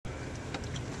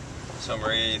So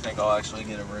Maria, you think I'll actually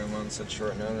get a room on such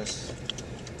short notice?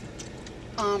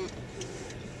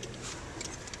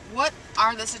 What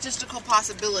are the statistical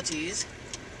possibilities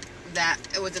that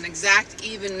it was an exact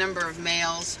even number of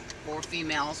males or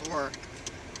females, or,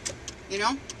 you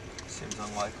know? Seems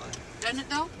unlikely. Doesn't it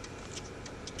though?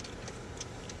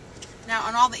 Now,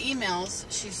 on all the emails,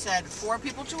 she said 4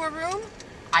 people to a room.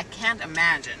 I can't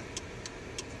imagine,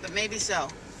 but maybe so.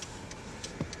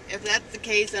 If that's the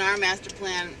case, then our master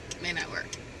plan may not work.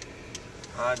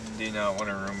 I do not want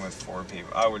a room with 4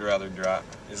 people. I would rather drive.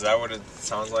 Is that what it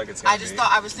sounds like it's going to be?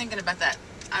 I was thinking about that.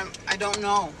 I don't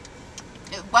know.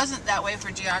 It wasn't that way for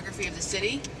geography of the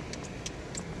city,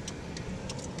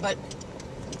 but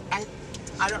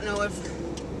I don't know if...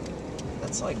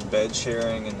 That's like bed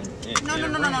sharing and... No.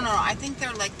 I think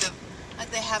they're like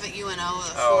they have at UNO, the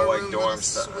 4-room like dorm little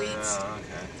stuff. suites. Yeah,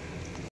 okay.